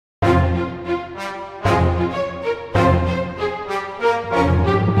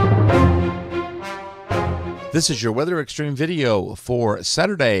This is your Weather Extreme video for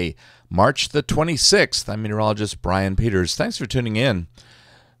Saturday, March the 26th. I'm meteorologist Brian Peters. Thanks for tuning in.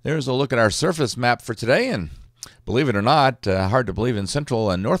 There's a look at our surface map for today, and believe it or not, hard to believe in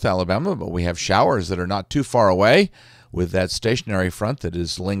central and north Alabama, but we have showers that are not too far away with that stationary front that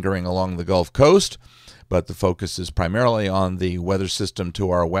is lingering along the Gulf Coast. But the focus is primarily on the weather system to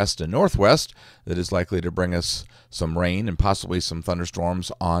our west and northwest that is likely to bring us some rain and possibly some thunderstorms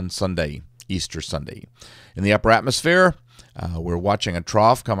on Sunday, Easter Sunday. In the upper atmosphere, we're watching a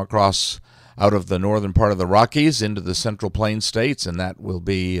trough come across out of the northern part of the Rockies into the central plain states, and that will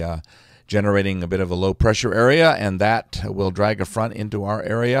be generating a bit of a low pressure area, and that will drag a front into our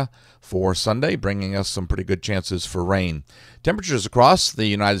area for Sunday, bringing us some pretty good chances for rain. Temperatures across the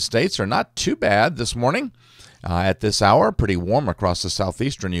United States are not too bad this morning. At this hour, pretty warm across the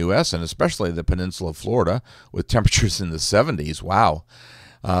southeastern U.S. and especially the peninsula of Florida with temperatures in the 70s. Wow.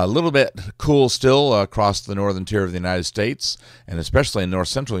 A little bit cool still across the northern tier of the United States, and especially in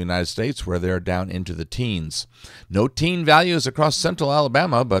north-central United States where they're down into the teens. No teen values across central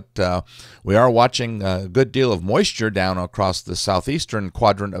Alabama, but we are watching a good deal of moisture down across the southeastern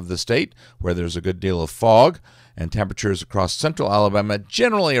quadrant of the state where there's a good deal of fog. And temperatures across central Alabama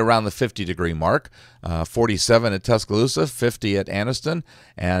generally around the 50-degree mark, 47 at Tuscaloosa, 50 at Anniston,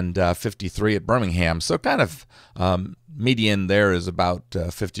 and 53 at Birmingham. So kind of median there is about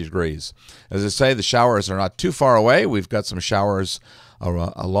 50 degrees. As I say, the showers are not too far away. We've got some showers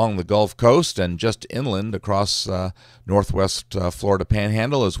along the Gulf Coast and just inland across northwest Florida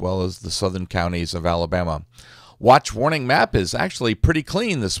Panhandle as well as the southern counties of Alabama. Watch warning map is actually pretty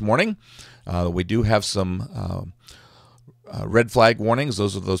clean this morning. We do have some red flag warnings.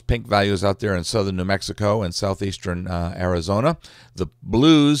 Those are those pink values out there in southern New Mexico and southeastern Arizona. The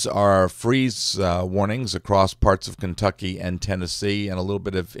blues are freeze warnings across parts of Kentucky and Tennessee and a little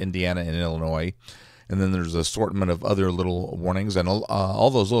bit of Indiana and Illinois. And then there's an assortment of other little warnings. And all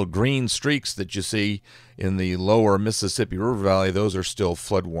those little green streaks that you see in the lower Mississippi River Valley, those are still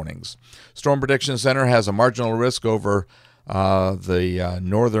flood warnings. Storm Prediction Center has a marginal risk over the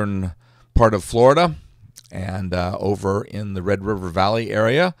northern part of Florida and over in the Red River Valley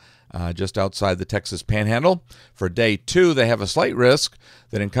area, just outside the Texas Panhandle. For day 2, they have a slight risk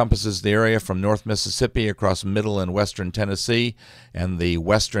that encompasses the area from North Mississippi across middle and western Tennessee and the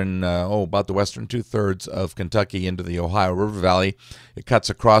western, about the western 2/3 of Kentucky into the Ohio River Valley. It cuts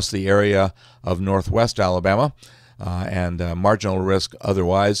across the area of northwest Alabama and marginal risk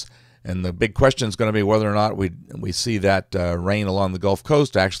otherwise. And the big question is going to be whether or not we see that rain along the Gulf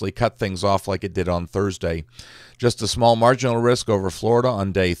Coast actually cut things off like it did on Thursday. Just a small marginal risk over Florida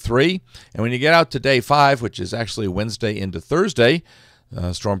on day 3. And when you get out to day 5, which is actually Wednesday into Thursday,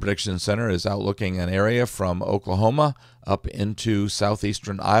 Storm Prediction Center is outlooking an area from Oklahoma up into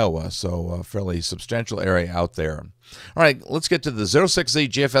southeastern Iowa. So a fairly substantial area out there. All right, let's get to the 06Z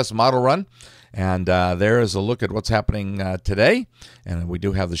GFS model run. And there is a look at what's happening today. And we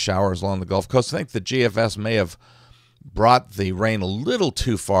do have the showers along the Gulf Coast. I think the GFS may have brought the rain a little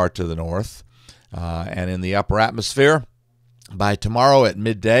too far to the north. And in the upper atmosphere, by tomorrow at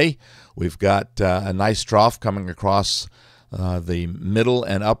midday, we've got a nice trough coming across the middle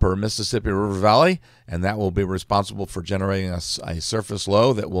and upper Mississippi River Valley. And that will be responsible for generating a surface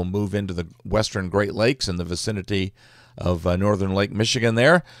low that will move into the western Great Lakes in the vicinity of northern Lake Michigan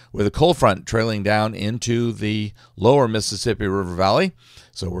there, with a cold front trailing down into the lower Mississippi River Valley.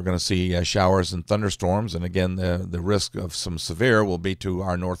 So we're going to see showers and thunderstorms, and again, the risk of some severe will be to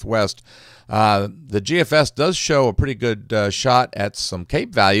our northwest. The GFS does show a pretty good shot at some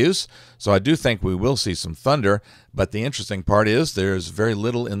Cape values, so I do think we will see some thunder, but the interesting part is there's very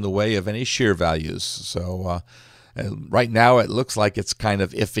little in the way of any shear values. So right now it looks like it's kind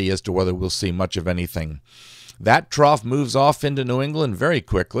of iffy as to whether we'll see much of anything. That trough moves off into New England very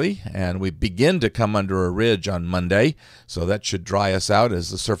quickly, and we begin to come under a ridge on Monday, so that should dry us out as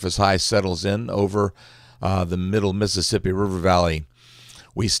the surface high settles in over the middle Mississippi River Valley.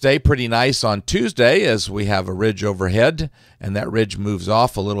 We stay pretty nice on Tuesday as we have a ridge overhead, and that ridge moves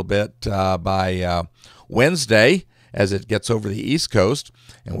off a little bit by Wednesday as it gets over the East Coast,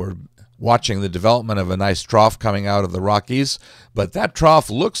 and we're watching the development of a nice trough coming out of the Rockies. But that trough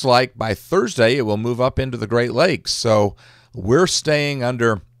looks like by Thursday it will move up into the Great Lakes. So we're staying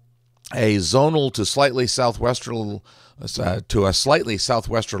under a zonal to slightly southwesterly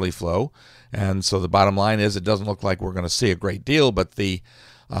flow. And so the bottom line is it doesn't look like we're going to see a great deal, but the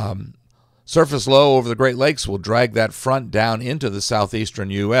surface low over the Great Lakes will drag that front down into the southeastern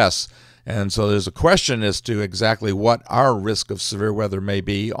U.S. And so there's a question as to exactly what our risk of severe weather may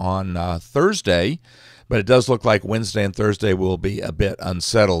be on Thursday, but it does look like Wednesday and Thursday will be a bit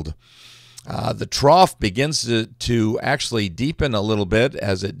unsettled. The trough begins to actually deepen a little bit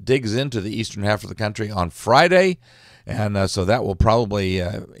as it digs into the eastern half of the country on Friday. And so that will probably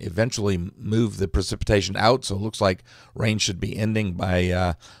eventually move the precipitation out. So it looks like rain should be ending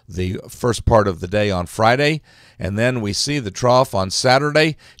by the first part of the day on Friday. And then we see the trough on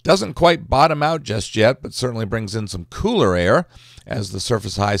Saturday. Doesn't quite bottom out just yet, but certainly brings in some cooler air as the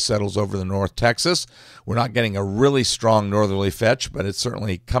surface high settles over the North Texas. We're not getting a really strong northerly fetch, but it's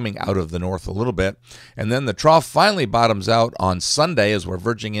certainly coming out of the north a little bit. And then the trough finally bottoms out on Sunday as we're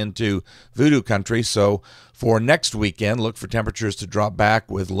verging into voodoo country. So for next weekend, look for temperatures to drop back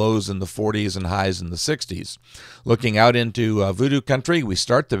with lows in the 40s and highs in the 60s. Looking out into voodoo country, we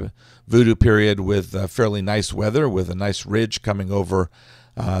start the voodoo period with fairly nice weather with a nice ridge coming over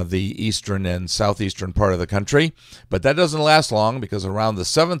the eastern and southeastern part of the country. But that doesn't last long because around the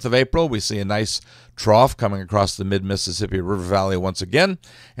 7th of April, we see a nice trough coming across the mid-Mississippi River Valley once again.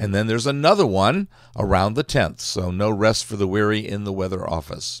 And then there's another one around the 10th. So no rest for the weary in the weather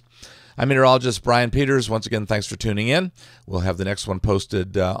office. I'm meteorologist Brian Peters. Once again, thanks for tuning in. We'll have the next one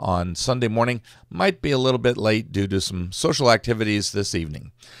posted on Sunday morning. Might be a little bit late due to some social activities this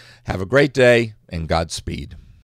evening. Have a great day and Godspeed.